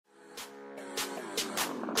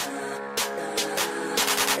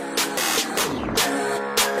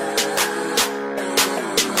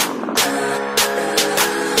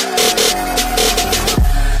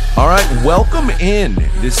right, welcome in.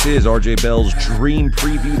 This is RJ Bell's Dream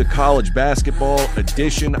Preview, the college basketball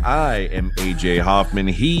edition. I am AJ Hoffman.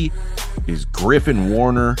 He is Griffin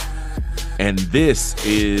Warner. And this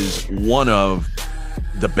is one of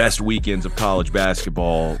the best weekends of college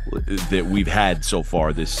basketball that we've had so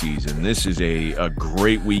far this season. This is a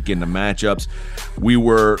great weekend of matchups. We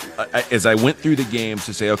were, as I went through the games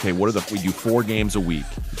to say, okay, we do 4 games a week,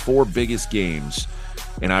 4 biggest games.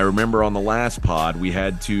 And I remember on the last pod, we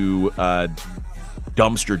had to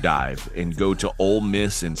dumpster dive and go to Ole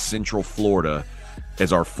Miss in Central Florida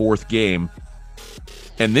as our 4th game.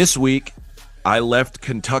 And this week, I left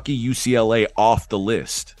Kentucky UCLA off the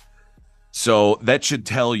list. So that should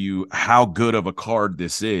tell you how good of a card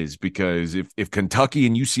this is, because if Kentucky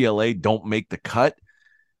and UCLA don't make the cut,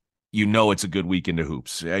 you know it's a good weekend of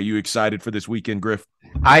hoops. Are you excited for this weekend, Griff?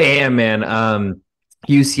 I am, man.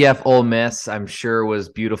 UCF Ole Miss, I'm sure, was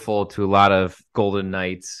beautiful to a lot of Golden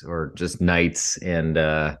Knights or just Knights and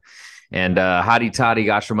hotty toddy,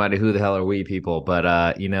 gosh almighty, who the hell are we people? But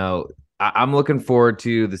I'm looking forward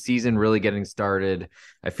to the season really getting started.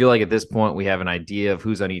 I feel like at this point we have an idea of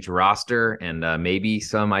who's on each roster and maybe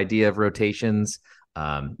some idea of rotations.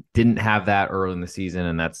 Didn't have that early in the season,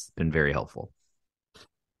 and that's been very helpful.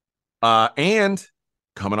 And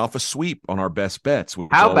coming off a sweep on our best bets.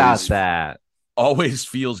 How about that? Always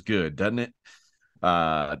feels good, doesn't it?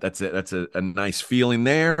 That's a nice feeling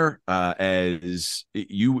there. As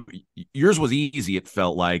yours was easy, it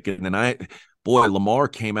felt like, and then Lamar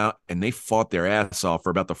came out and they fought their ass off for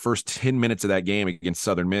about the first 10 minutes of that game against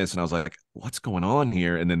Southern Miss, and I was like, what's going on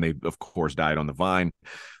here? And then they, of course, died on the vine.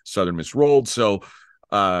 Southern Miss rolled. So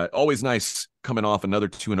always nice coming off another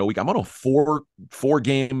 2-0 week. I'm on a four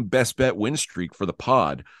game best bet win streak for the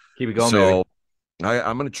pod. Keep it going, so baby.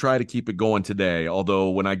 I'm going to try to keep it going today.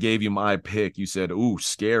 Although when I gave you my pick, you said, ooh,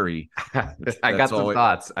 scary. I got some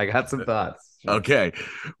thoughts. Okay.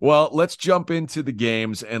 Well, let's jump into the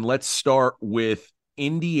games, and let's start with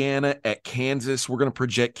Indiana at Kansas. We're going to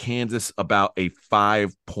project Kansas about a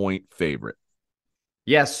 5-point favorite.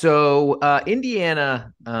 Yeah. So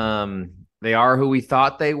Indiana, they are who we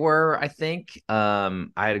thought they were, I think. I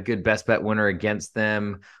had a good best bet winner against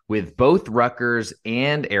them with both Rutgers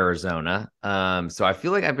and Arizona. So I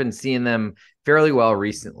feel like I've been seeing them fairly well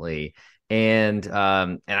recently. And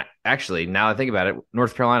actually, now I think about it,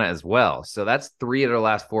 North Carolina as well. So that's 3 of their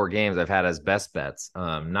last 4 games I've had as best bets.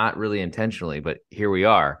 Not really intentionally, but here we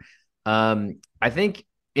are. I think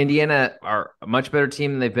Indiana are a much better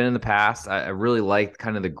team than they've been in the past. I really like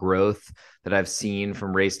kind of the growth that I've seen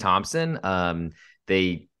from Race Thompson.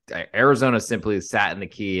 Arizona simply sat in the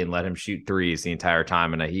key and let him shoot threes the entire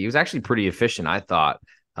time, and he was actually pretty efficient, I thought,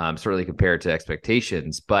 certainly compared to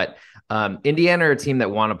expectations. But Indiana are a team that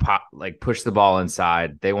want to push the ball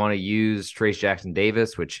inside. They want to use Trace Jackson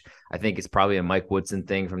Davis, which I think is probably a Mike Woodson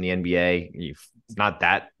thing from the NBA. It's not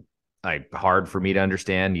that hard for me to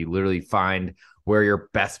understand. You literally find where your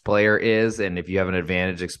best player is, and if you have an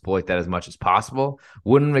advantage, exploit that as much as possible.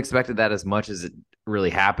 Wouldn't have expected that as much as it really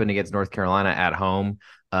happened against North Carolina at home.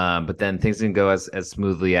 But then things didn't go as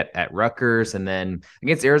smoothly at Rutgers. And then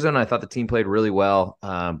against Arizona, I thought the team played really well,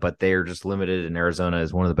 but they're just limited, and Arizona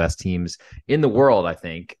is one of the best teams in the world, I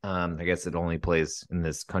think. I guess it only plays in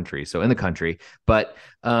this country, so in the country. But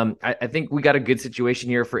I think we got a good situation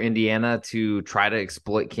here for Indiana to try to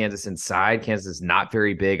exploit Kansas inside. Kansas is not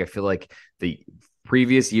very big. I feel like the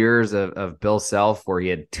previous years of Bill Self, where he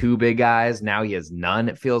had 2 big guys, now he has none,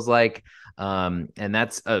 it feels like. And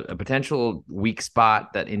that's a potential weak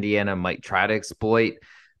spot that Indiana might try to exploit.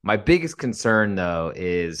 My biggest concern, though,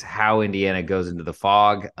 is how Indiana goes into the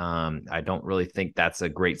fog. I don't really think that's a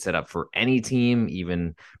great setup for any team,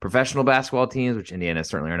 even professional basketball teams, which Indiana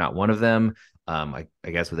certainly are not one of them. I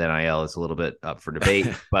guess with NIL, it's a little bit up for debate.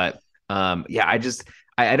 But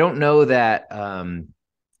I don't know that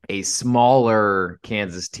a smaller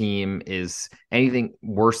Kansas team is anything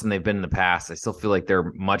worse than they've been in the past. I still feel like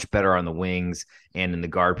they're much better on the wings and in the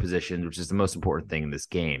guard position, which is the most important thing in this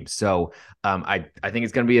game. So I think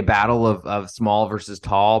it's going to be a battle of small versus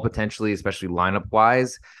tall, potentially, especially lineup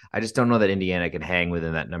wise. I just don't know that Indiana can hang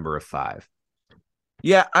within that number of 5.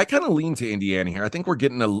 Yeah, I kind of lean to Indiana here. I think we're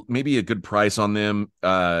getting maybe a good price on them.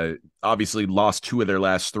 Obviously lost 2 of their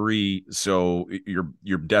last 3, so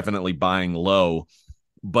you're definitely buying low.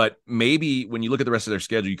 But maybe when you look at the rest of their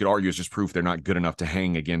schedule, you could argue it's just proof they're not good enough to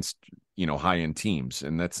hang against, high-end teams.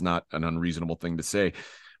 And that's not an unreasonable thing to say.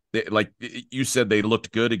 Like you said, they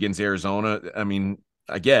looked good against Arizona. I mean,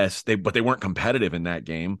 I guess but they weren't competitive in that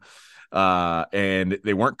game. And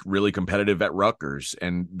they weren't really competitive at Rutgers.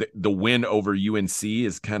 And the win over UNC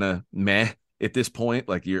is kind of meh at this point?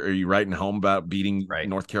 Like, are you writing home about beating Right.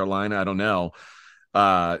 North Carolina? I don't know.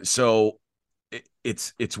 So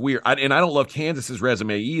it's weird. I don't love Kansas's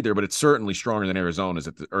resume either, but it's certainly stronger than Arizona's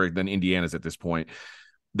or than Indiana's at this point.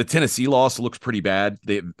 The Tennessee loss looks pretty bad.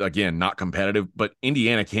 They, again, not competitive, but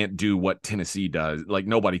Indiana can't do what Tennessee does. Like,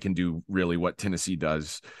 nobody can do really what Tennessee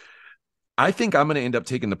does. I think I'm going to end up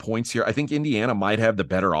taking the points here. I think Indiana might have the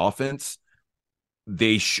better offense.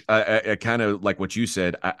 They kind of like what you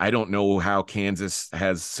said. I don't know how Kansas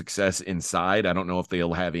has success inside. I don't know if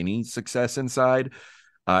they'll have any success inside.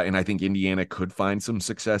 And I think Indiana could find some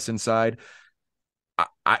success inside.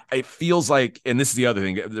 It feels like, and this is the other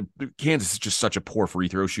thing, Kansas is just such a poor free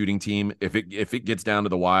throw shooting team. If it gets down to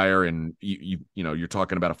the wire and you're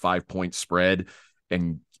talking about a 5-point spread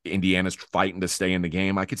and Indiana's fighting to stay in the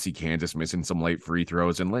game, I could see Kansas missing some late free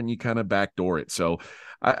throws and letting you kind of backdoor it. So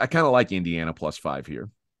I kind of like Indiana +5 here.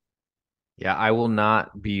 Yeah, I will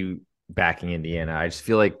not be backing Indiana. I just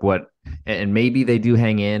feel like and maybe they do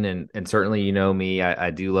hang in, and certainly, me, I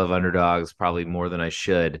do love underdogs probably more than I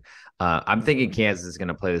should. I'm thinking Kansas is going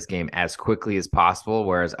to play this game as quickly as possible,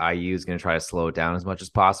 whereas IU is going to try to slow it down as much as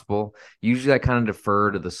possible. Usually I kind of defer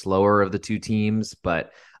to the slower of the two teams,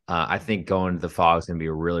 but I think going to the Fog is going to be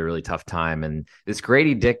a really, really tough time. And this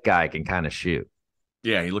Grady Dick guy can kind of shoot.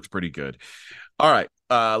 Yeah, he looks pretty good. All right,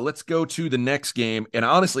 let's go to the next game. And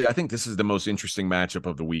honestly, I think this is the most interesting matchup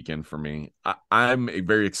of the weekend for me. I'm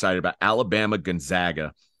very excited about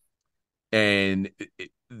Alabama-Gonzaga. And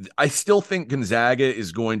I still think Gonzaga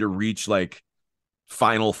is going to reach like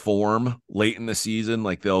final form late in the season.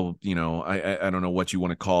 Like they'll, I don't know what you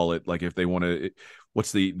want to call it. Like if they want to,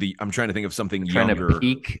 what's I'm trying to think of something younger. To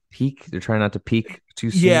peak. They're trying not to peak too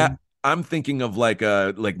soon. Yeah. I'm thinking of like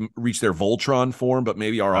reach their Voltron form, but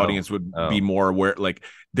maybe our audience would be more aware. Like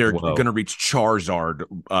they're going to reach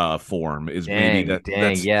Charizard form is maybe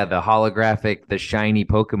that. Yeah. The holographic, the shiny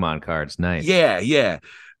Pokemon cards. Nice. Yeah.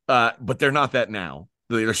 But they're not that now.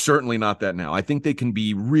 They're certainly not that now. I think they can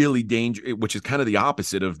be really dangerous, which is kind of the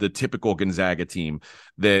opposite of the typical Gonzaga team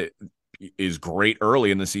that is great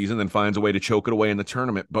early in the season, then finds a way to choke it away in the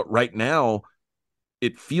tournament. But right now,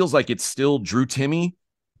 it feels like it's still Drew Timme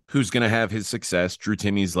who's going to have his success. Drew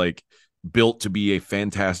Timme's like built to be a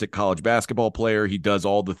fantastic college basketball player. He does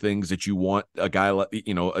all the things that you want a guy,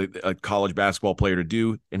 a college basketball player to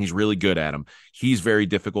do, and he's really good at them. He's very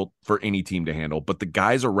difficult for any team to handle, but the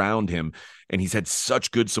guys around him, and he's had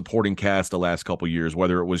such good supporting cast the last couple of years,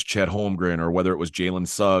 whether it was Chet Holmgren or whether it was Jalen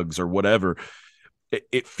Suggs or whatever,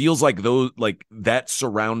 it feels like that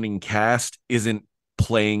surrounding cast isn't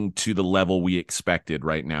playing to the level we expected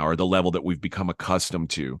right now, or the level that we've become accustomed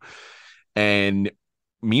to. And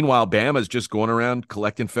meanwhile, Bama's just going around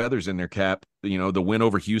collecting feathers in their cap. The win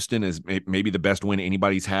over Houston is maybe the best win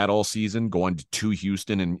anybody's had all season, going to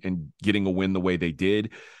Houston and getting a win the way they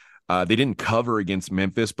did. They didn't cover against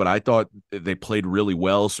Memphis, but I thought they played really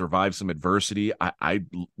well, survived some adversity. I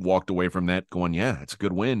walked away from that going, yeah, it's a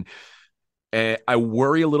good win. And I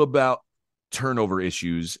worry a little about turnover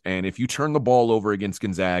issues. And if you turn the ball over against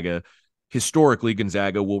Gonzaga, historically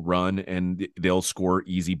Gonzaga will run and they'll score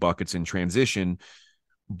easy buckets in transition.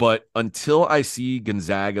 But until I see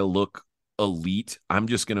Gonzaga look elite, I'm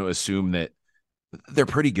just going to assume that they're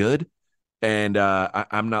pretty good. And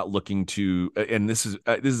I'm not looking to. And this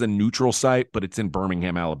is a neutral site, but it's in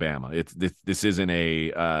Birmingham, Alabama. This isn't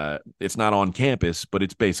it's not on campus, but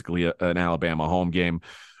it's basically an Alabama home game.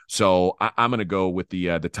 So I'm going to go with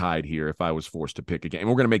the Tide here if I was forced to pick a game.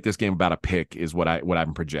 We're going to make this game about a pick is what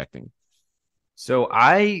I'm projecting. So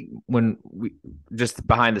when we just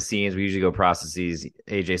behind the scenes, we usually go processes.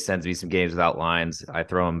 AJ sends me some games without lines. I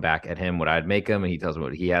throw them back at him what I'd make them, and he tells me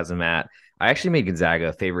what he has them at. I actually made Gonzaga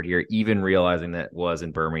a favorite here, even realizing that it was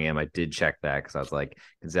in Birmingham. I did check that because I was like,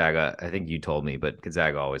 Gonzaga, I think you told me, but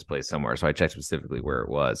Gonzaga always plays somewhere. So I checked specifically where it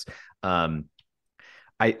was.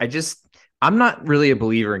 I'm not really a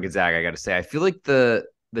believer in Gonzaga, I got to say. I feel like the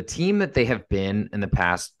team that they have been in the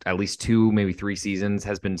past at least 2, maybe 3 seasons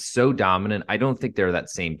has been so dominant. I don't think they're that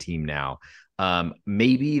same team now.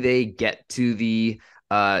 Maybe they get to the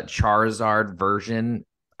Charizard version.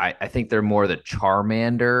 I think they're more the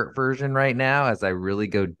Charmander version right now as I really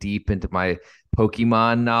go deep into my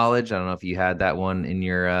Pokemon knowledge. I don't know if you had that one in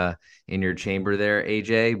your chamber there,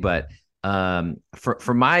 AJ, but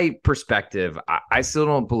from my perspective, I still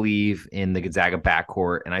don't believe in the Gonzaga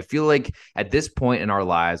backcourt. And I feel like at this point in our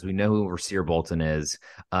lives, we know who Rasir Bolton is.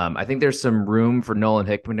 I think there's some room for Nolan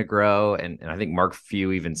Hickman to grow. And I think Mark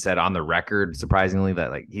Few even said on the record, surprisingly, that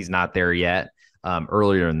like he's not there yet.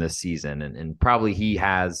 Earlier in this season, and probably he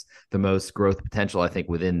has the most growth potential, I think,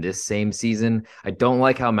 within this same season. I don't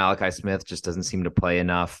like how Malachi Smith just doesn't seem to play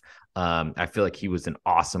enough. I feel like he was an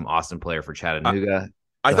awesome player for Chattanooga.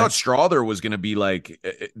 I Go thought ahead. Strother was going to be like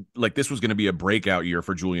this was going to be a breakout year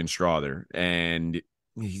for Julian Strother, and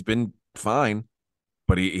he's been fine,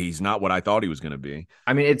 but he's not what I thought he was going to be.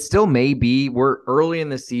 I mean, it still may be. We're early in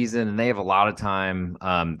the season, and they have a lot of time.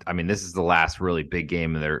 I mean, this is the last really big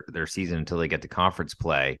game of their season until they get to conference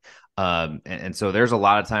play, and so there's a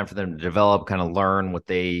lot of time for them to develop, kind of learn what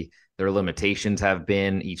their limitations have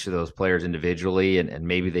been, each of those players individually, and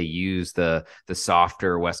maybe they use the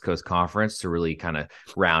softer West Coast Conference to really kind of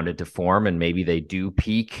round it to form, and maybe they do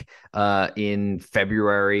peak in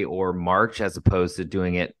February or March as opposed to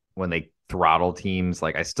doing it when they throttle teams.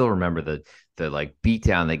 Like I still remember the like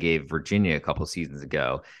beatdown they gave Virginia a couple seasons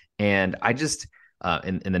ago, and I just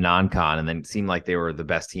in the non-con, and then it seemed like they were the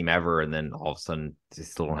best team ever, and then all of a sudden they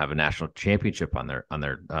still don't have a national championship on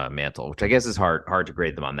their mantle, which I guess is hard to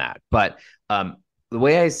grade them on that. But the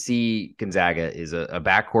way I see Gonzaga is a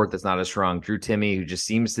backcourt that's not as strong. Drew Timme, who just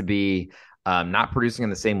seems to be not producing on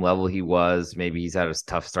the same level he was. Maybe he's had a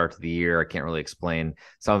tough start to the year. I can't really explain.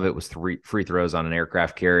 Some of it was free throws on an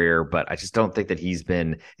aircraft carrier, but I just don't think that he's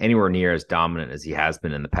been anywhere near as dominant as he has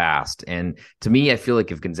been in the past. And to me, I feel like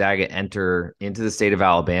if Gonzaga enter into the state of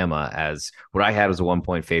Alabama as what I had was a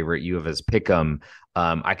 1-point favorite, you have as pick'em,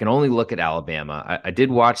 I can only look at Alabama. I did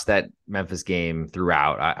watch that Memphis game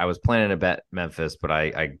throughout. I was planning to bet Memphis, but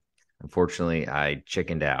I unfortunately I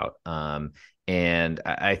chickened out. And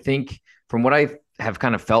I think from what I have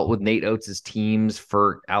kind of felt with Nate Oates' teams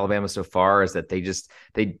for Alabama so far is that they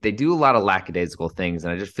do a lot of lackadaisical things.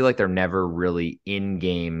 And I just feel like they're never really in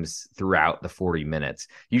games throughout the 40 minutes.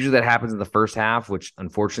 Usually that happens in the first half, which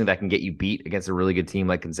unfortunately that can get you beat against a really good team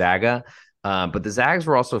like Gonzaga. But the Zags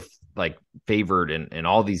were also like favored in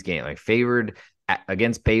all these games, like favored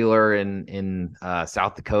against Baylor in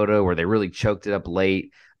South Dakota, where they really choked it up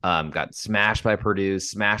late. Got smashed by Purdue,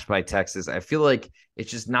 smashed by Texas. I feel like it's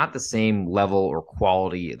just not the same level or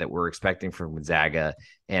quality that we're expecting from Gonzaga.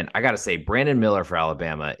 And I got to say, Brandon Miller for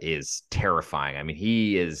Alabama is terrifying. I mean,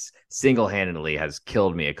 he is single-handedly has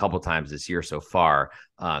killed me a couple times this year so far,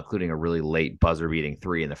 including a really late buzzer-beating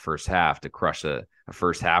 3 in the first half to crush a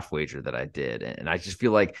first half wager that I did. And I just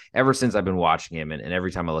feel like ever since I've been watching him, and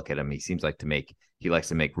every time I look at him, he likes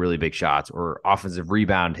to make really big shots or offensive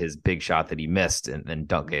rebound his big shot that he missed and then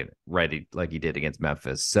dunk it right like he did against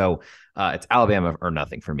Memphis. So it's Alabama or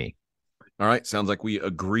nothing for me. All right. Sounds like we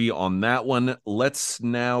agree on that one. Let's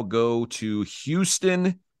now go to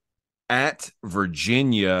Houston at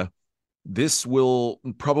Virginia. This will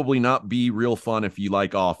probably not be real fun if you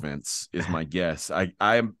like offense, is my guess.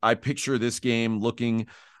 I picture this game looking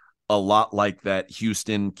a lot like that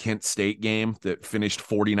Houston Kent State game that finished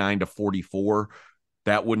 49-44.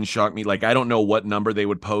 That wouldn't shock me. Like, I don't know what number they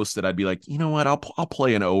would post that I'd be like, you know what, I'll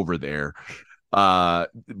play an over there.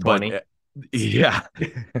 20. But yeah,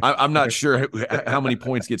 I'm not sure how many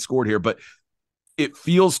points get scored here, but it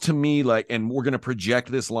feels to me like, and we're going to project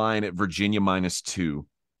this line at Virginia -2.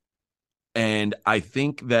 And I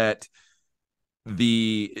think that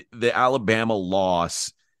the Alabama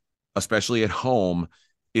loss, especially at home,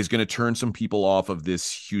 is going to turn some people off of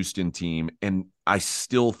this Houston team. And I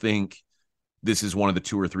still think this is one of the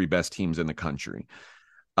 2 or 3 best teams in the country.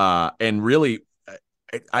 And really,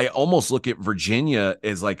 I almost look at Virginia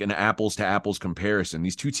as like an apples to apples comparison.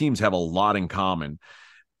 These two teams have a lot in common.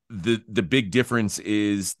 The big difference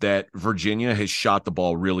is that Virginia has shot the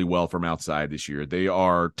ball really well from outside this year. They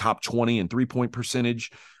are top 20 in 3-point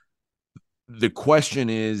percentage. The question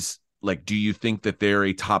is, like, do you think that they're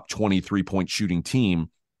a top 20 3-point shooting team?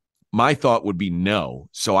 My thought would be no.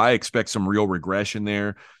 So I expect some real regression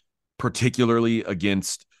there, particularly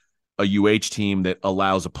against a UH team that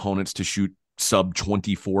allows opponents to shoot sub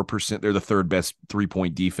 24%. They're the 3rd best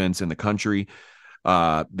 3-point defense in the country.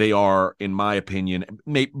 They are, in my opinion,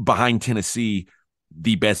 behind Tennessee,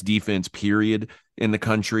 the best defense period in the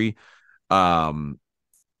country. I've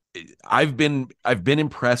been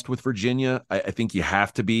impressed with Virginia. I think you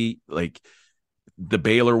have to be. Like, the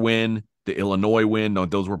Baylor win, the Illinois win. No,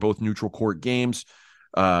 those were both neutral court games.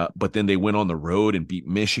 But then they went on the road and beat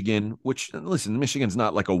Michigan, which, listen, Michigan's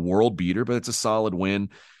not like a world beater, but it's a solid win.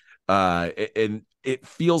 And it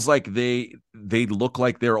feels like they look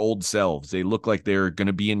like their old selves. They look like they're going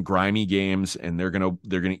to be in grimy games, and they're going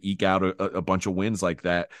to eke out a bunch of wins like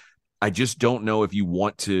that. I just don't know if you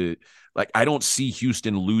want to, like, I don't see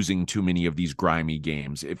Houston losing too many of these grimy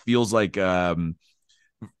games. It feels like, I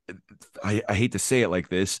hate to say it like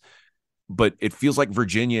this, but it feels like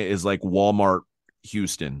Virginia is like Walmart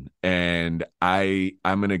Houston, and I'm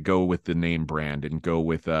going to go with the name brand and go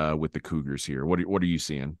with the Cougars here. What are you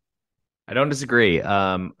seeing? I don't disagree.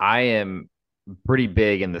 I am pretty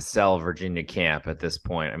big in the sell Virginia camp at this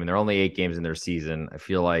point. I mean, they're only 8 games in their season. I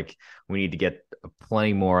feel like we need to get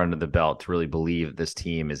plenty more under the belt to really believe that this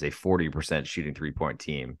team is a 40% shooting 3-point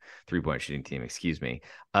shooting team, excuse me.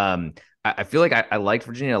 I feel like I liked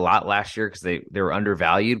Virginia a lot last year because they were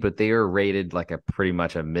undervalued, but they were rated like a pretty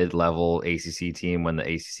much a mid-level ACC team when the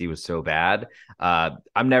ACC was so bad.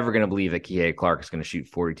 I'm never going to believe that Kihei Clark is going to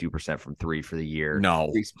shoot 42% from three for the year.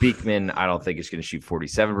 No. Reese Beekman, I don't think is going to shoot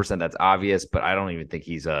 47%. That's obvious, but I don't even think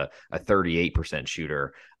he's a 38%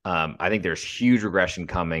 shooter. I think there's huge regression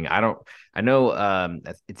coming. I know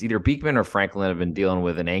it's either Beekman or Franklin have been dealing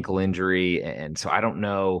with an ankle injury. And so I don't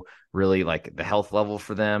know really like the health level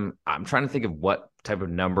for them. I'm trying to think of what type of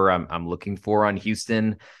number I'm looking for on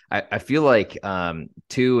Houston. I feel like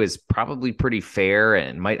 2 is probably pretty fair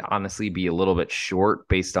and might honestly be a little bit short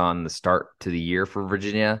based on the start to the year for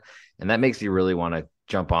Virginia. And that makes me really want to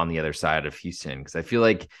jump on the other side of Houston because I feel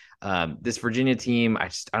like this Virginia team,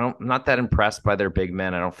 I'm not that impressed by their big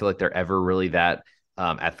men. I don't feel like they're ever really that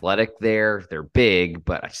athletic there. They're big,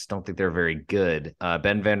 but I just don't think they're very good.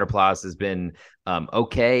 Ben Vanderplas has been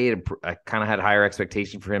okay. I kind of had higher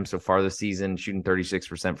expectation for him so far this season, shooting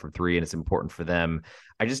 36% from three, and it's important for them.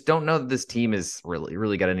 I just don't know that this team is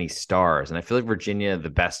really got any stars. And I feel like Virginia, the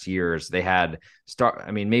best years they had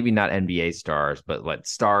maybe not NBA stars, but like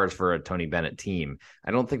stars for a Tony Bennett team.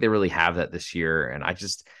 I don't think they really have that this year. And I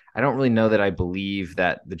don't really know that I believe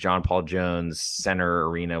that the John Paul Jones Center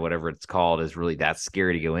Arena, whatever it's called, is really that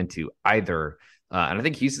scary to go into either. And I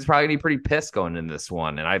think Houston's probably going to be pretty pissed going into this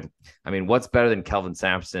one. And I mean, what's better than Kelvin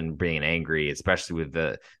Sampson being angry, especially with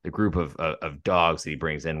the group of dogs that he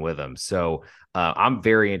brings in with him. So I'm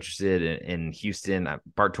very interested in Houston.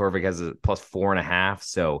 Bart Torvik has a plus 4.5.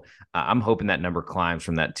 So I'm hoping that number climbs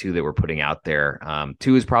from that 2 that we're putting out there.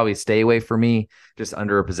 2 is probably a stay away for me, just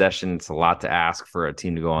under a possession. It's a lot to ask for a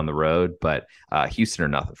team to go on the road, but Houston or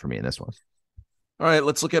nothing for me in this one. All right,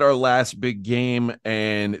 let's look at our last big game,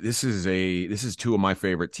 and this is 2 of my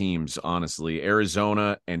favorite teams, honestly.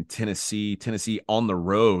 Arizona and Tennessee. Tennessee on the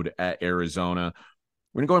road at Arizona.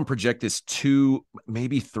 We're gonna go and project this 2,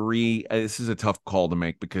 maybe 3. This is a tough call to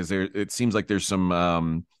make because it seems like there's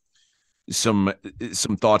some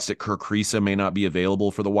thoughts that Kirk Kriisa may not be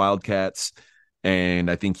available for the Wildcats,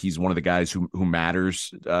 and I think he's one of the guys who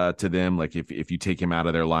matters to them. Like if you take him out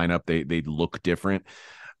of their lineup, they look different.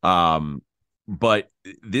 But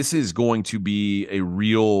this is going to be a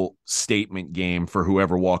real statement game for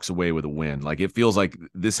whoever walks away with a win. Like it feels like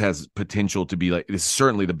this has potential to be like, this is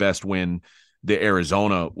certainly the best win that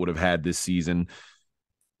Arizona would have had this season.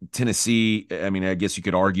 Tennessee, I mean, I guess you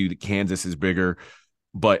could argue that Kansas is bigger,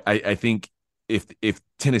 but I think if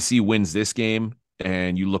Tennessee wins this game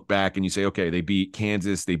and you look back and you say, okay, they beat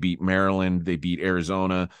Kansas, they beat Maryland, they beat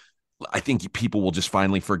Arizona, I think people will just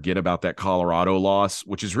finally forget about that Colorado loss,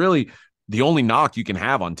 which is really the only knock you can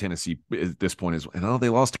have on Tennessee at this point is, they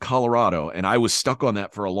lost to Colorado. And I was stuck on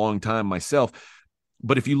that for a long time myself.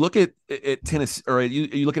 But if you look at Tennessee or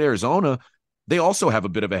you look at Arizona, they also have a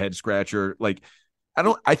bit of a head scratcher. Like,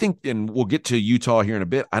 I think, and we'll get to Utah here in a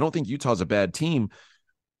bit. I don't think Utah's a bad team,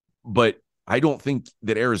 but I don't think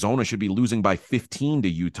that Arizona should be losing by 15 to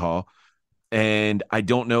Utah. And I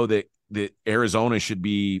don't know that Arizona should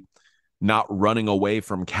be not running away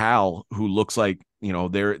from Cal, who looks like,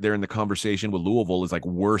 they're in the conversation with Louisville as like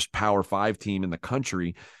worst Power 5 team in the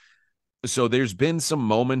country. So there's been some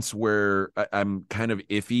moments where I'm kind of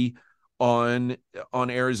iffy on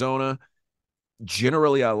Arizona.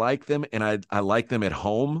 Generally, I like them, and I like them at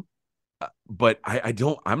home, but I've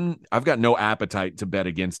got no appetite to bet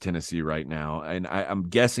against Tennessee right now, and I'm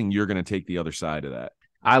guessing you're going to take the other side of that.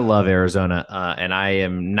 I love Arizona, and I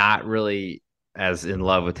am not really as in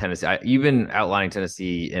love with Tennessee. You've been outlining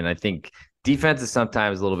Tennessee, and I think defense is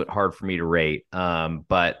sometimes a little bit hard for me to rate,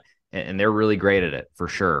 but they're really great at it for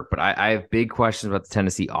sure. But I have big questions about the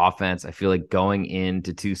Tennessee offense. I feel like going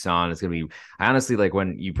into Tucson is going to be, I honestly, like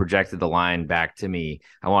when you projected the line back to me,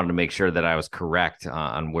 I wanted to make sure that I was correct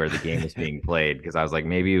on where the game was being played, because I was like,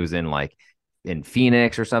 maybe it was in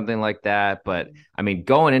Phoenix or something like that. But I mean,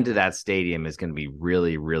 going into that stadium is going to be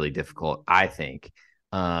really, really difficult, I think.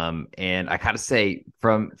 And I gotta say,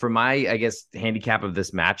 from my, I guess, handicap of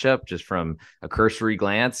this matchup, just from a cursory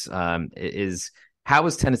glance, is how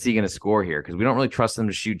is Tennessee going to score here? Because we don't really trust them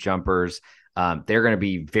to shoot jumpers. They're going to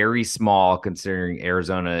be very small, considering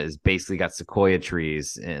Arizona is basically got sequoia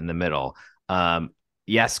trees in the middle.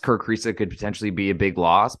 Yes, Kirk Kriisa could potentially be a big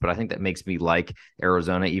loss, but I think that makes me like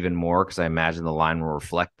Arizona even more because I imagine the line will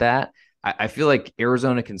reflect that. I feel like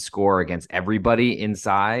Arizona can score against everybody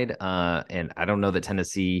inside. And I don't know that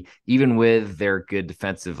Tennessee, even with their good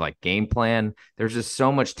defensive like game plan, there's just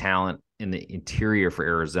so much talent in the interior for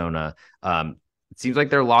Arizona. It seems like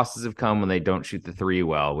their losses have come when they don't shoot the three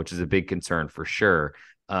well, which is a big concern for sure.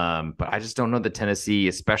 But I just don't know that Tennessee,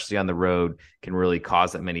 especially on the road, can really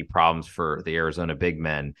cause that many problems for the Arizona big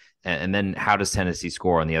men. And then how does Tennessee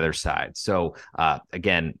score on the other side? So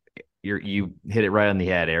again, you hit it right on the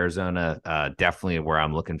head. Arizona, definitely where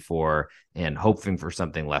I'm looking for and hoping for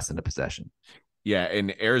something less than a possession. Yeah,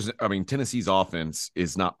 and Tennessee's offense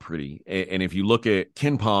is not pretty. And if you look at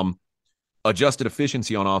KenPom, adjusted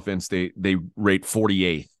efficiency on offense, they rate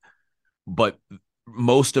 48th, but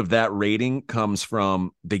most of that rating comes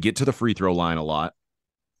from they get to the free throw line a lot,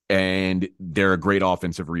 and they're a great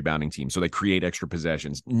offensive rebounding team, so they create extra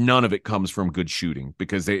possessions. None of it comes from good shooting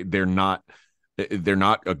because they're not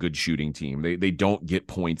a good shooting team. They don't get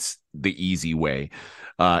points the easy way.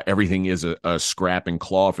 Everything is a scrap and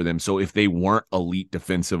claw for them. So if they weren't elite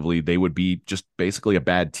defensively, they would be just basically a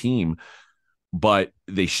bad team. But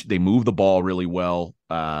they move the ball really well,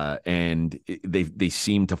 and they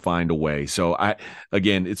seem to find a way. So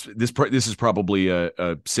this is probably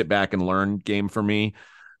a sit back and learn game for me.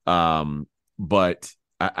 But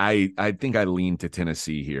I think I lean to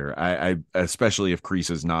Tennessee here. I especially if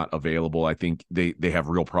Kreese is not available, I think they have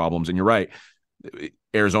real problems. And you're right,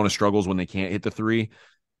 Arizona struggles when they can't hit the three,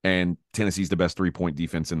 and Tennessee's the best 3-point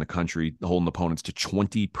defense in the country, holding opponents to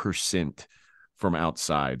 20% from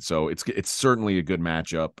outside. So it's certainly a good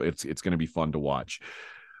matchup. It's going to be fun to watch.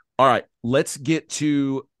 All right, let's get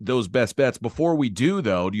to those best bets. Before we do,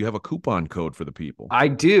 though, do you have a coupon code for the people? I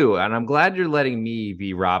do, and I'm glad you're letting me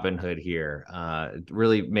be Robin Hood here. It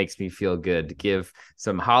really makes me feel good to give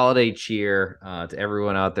some holiday cheer to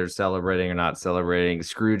everyone out there celebrating or not celebrating,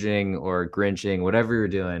 Scrooging or Grinching, whatever you're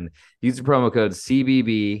doing. Use the promo code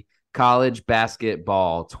CBB College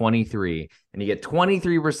Basketball 23, and you get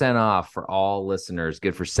 23% off for all listeners.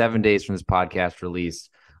 Good for 7 days from this podcast release.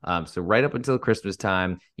 So right up until Christmas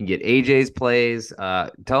time, you can get AJ's plays. Tell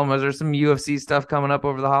them, is there some UFC stuff coming up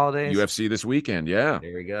over the holidays? UFC this weekend, yeah.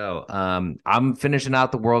 There we go. I'm finishing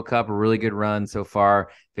out the World Cup, a really good run so far.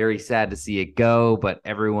 Very sad to see it go, but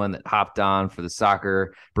everyone that hopped on for the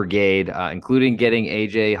soccer brigade, including getting the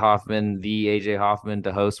AJ Hoffman,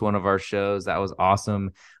 to host one of our shows. That was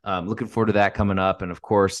awesome. Looking forward to that coming up. And of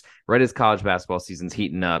course, right as college basketball season's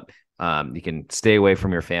heating up, you can stay away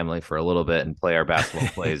from your family for a little bit and play our basketball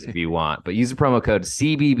plays if you want. But use the promo code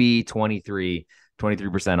CBB23,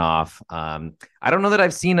 23% off. I don't know that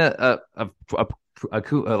I've seen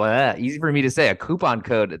easy for me to say, a coupon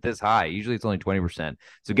code at this high. Usually it's only 20%.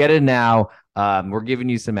 So get it now. We're giving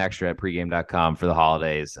you some extra at pregame.com for the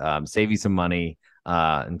holidays. Save you some money,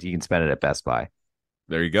 and you can spend it at Best Buy.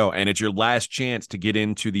 There you go. And it's your last chance to get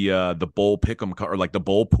into the bowl pick'em or like the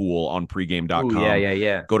bowl pool on pregame.com. Ooh,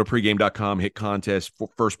 yeah. Go to pregame.com, hit contest.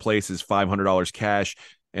 First place is $500 cash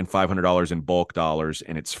and $500 in bulk dollars,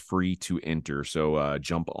 and it's free to enter. So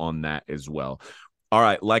jump on that as well. All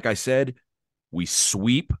right. Like I said, we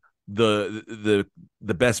sweep the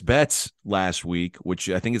best bets last week, which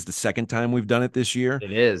I think is the second time we've done it this year.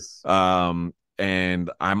 It is. And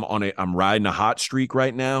I'm riding a hot streak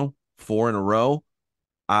right now, 4 in a row.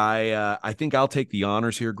 I think I'll take the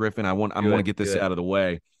honors here, Griffin. I want to get this out of the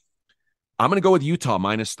way. I'm going to go with Utah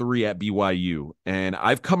 -3 at BYU. And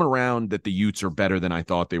I've come around that the Utes are better than I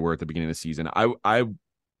thought they were at the beginning of the season. I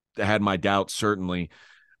had my doubts, certainly,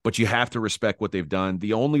 but you have to respect what they've done.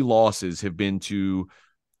 The only losses have been to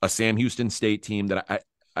a Sam Houston State team that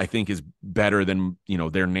I think is better than,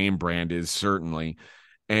 their name brand is, certainly,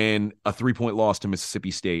 and a 3-point loss to Mississippi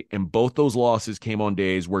State. And both those losses came on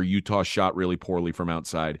days where Utah shot really poorly from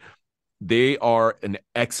outside. They are an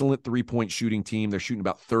excellent 3-point shooting team. They're shooting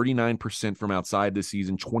about 39% from outside this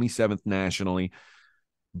season, 27th nationally.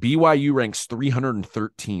 BYU ranks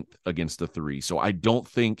 313th against the three. So I don't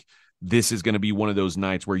think this is going to be one of those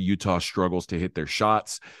nights where Utah struggles to hit their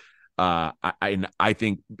shots. I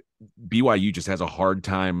think BYU just has a hard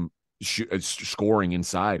time scoring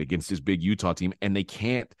inside against this big Utah team, and they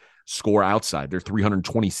can't score outside. They're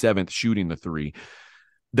 327th shooting the three.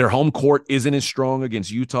 Their home court isn't as strong against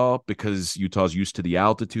Utah because Utah's used to the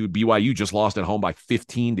altitude. BYU just lost at home by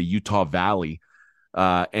 15 to Utah Valley.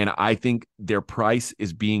 And I think their price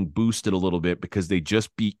is being boosted a little bit because they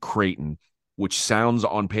just beat Creighton, which sounds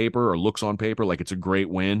on paper or looks on paper like it's a great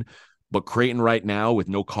win. But Creighton right now with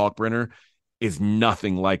no Kalkbrenner is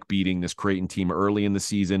nothing like beating this Creighton team early in the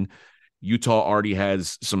season. Utah already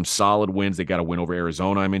has some solid wins. They got a win over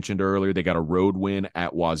Arizona, I mentioned earlier. They got a road win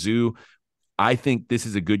at Wazoo. I think this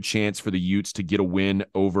is a good chance for the Utes to get a win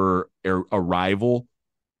over a rival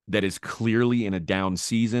that is clearly in a down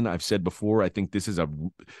season. I've said before, I think this is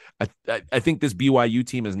I think this BYU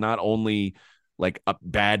team is not only like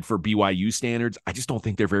bad for BYU standards, I just don't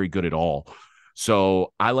think they're very good at all.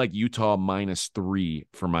 So I like Utah -3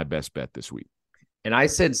 for my best bet this week. And I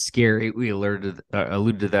said scary. We alluded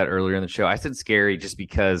to that earlier in the show. I said scary just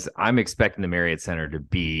because I'm expecting the Marriott Center to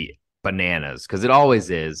be bananas, because it always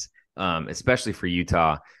is, especially for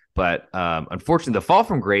Utah. But unfortunately, the fall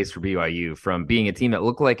from grace for BYU, from being a team that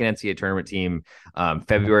looked like an NCAA tournament team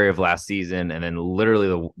February of last season, and then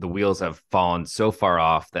literally the wheels have fallen so far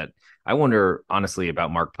off that I wonder, honestly, about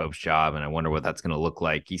Mark Pope's job, and I wonder what that's going to look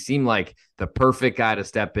like. He seemed like the perfect guy to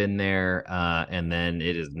step in there, and then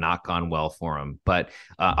it has not gone well for him. But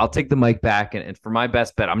I'll take the mic back, and for my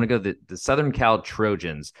best bet, I'm going to go the Southern Cal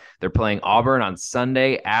Trojans. They're playing Auburn on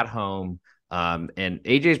Sunday at home. And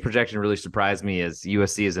AJ's projection really surprised me as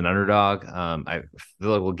USC is an underdog. I feel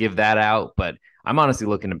like we'll give that out, but I'm honestly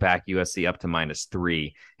looking to back USC up to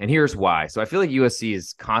 -3. And here's why. So I feel like USC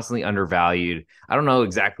is constantly undervalued. I don't know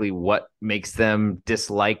exactly what makes them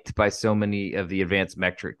disliked by so many of the advanced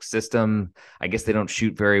metric system. I guess they don't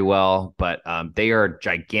shoot very well, but they are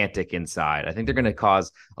gigantic inside. I think they're going to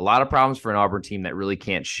cause a lot of problems for an Auburn team that really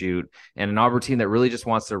can't shoot, and an Auburn team that really just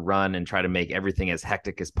wants to run and try to make everything as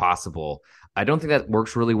hectic as possible. I don't think that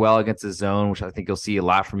works really well against the zone, which I think you'll see a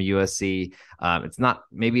lot from USC.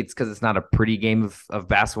 Maybe it's because it's not a pretty game of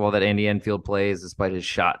basketball that Andy Enfield plays, despite his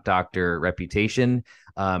shot doctor reputation.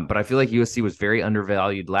 But I feel like USC was very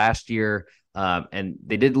undervalued last year, and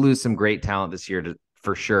they did lose some great talent this year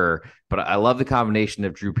for sure. But I love the combination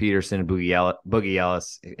of Drew Peterson and Boogie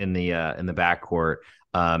Ellis in the backcourt.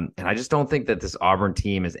 And I just don't think that this Auburn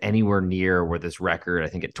team is anywhere near where this record, I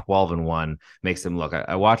think at 12-1, makes them look.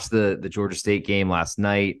 I watched the Georgia State game last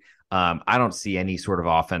night. I don't see any sort of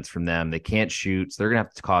offense from them. They can't shoot, so they're going to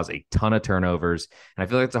have to cause a ton of turnovers. And I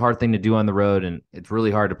feel like it's a hard thing to do on the road, and it's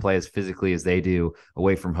really hard to play as physically as they do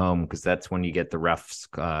away from home, because that's when you get the refs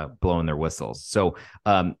blowing their whistles. So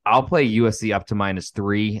I'll play USC up to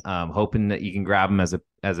 -3, hoping that you can grab them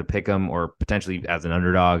as a pick 'em or potentially as an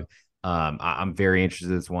underdog. I'm very interested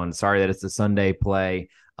in this one. Sorry that it's a Sunday play,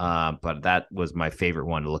 but that was my favorite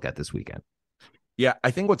one to look at this weekend. Yeah,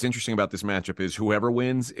 I think what's interesting about this matchup is whoever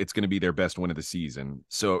wins, it's going to be their best win of the season.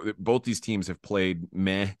 So both these teams have played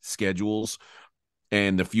meh schedules,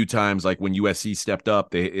 and the few times, like when USC stepped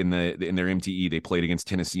up, in their MTE, they played against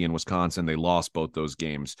Tennessee and Wisconsin. They lost both those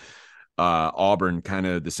games. Auburn, kind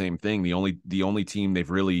of the same thing. The only team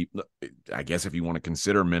they've really, I guess if you want to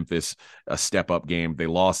consider Memphis a step up game, they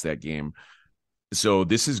lost that game. So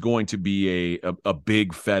this is going to be a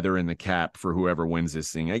big feather in the cap for whoever wins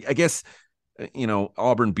this thing. I guess,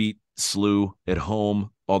 Auburn beat SLU at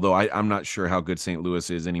home, although I'm not sure how good St. Louis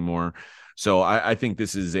is anymore. So I think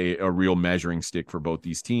this is a real measuring stick for both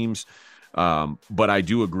these teams. But I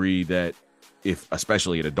do agree that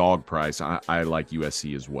especially at a dog price, I like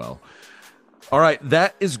USC as well. All right,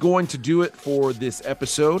 that is going to do it for this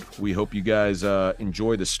episode. We hope you guys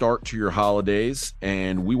enjoy the start to your holidays,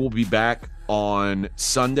 and we will be back on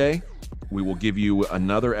Sunday. We will give you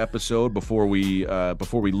another episode before we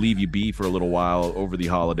leave you be for a little while over the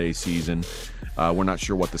holiday season. We're not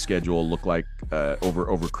sure what the schedule will look like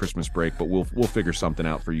over Christmas break, but we'll figure something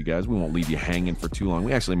out for you guys. We won't leave you hanging for too long.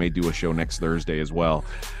 We actually may do a show next Thursday as well.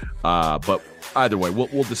 But either way,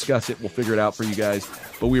 we'll discuss it. We'll figure it out for you guys.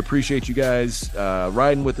 But we appreciate you guys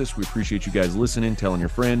riding with us. We appreciate you guys listening, telling your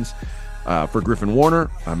friends. For Griffin Warner,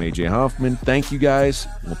 I'm AJ Hoffman. Thank you guys.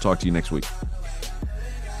 We'll talk to you next week.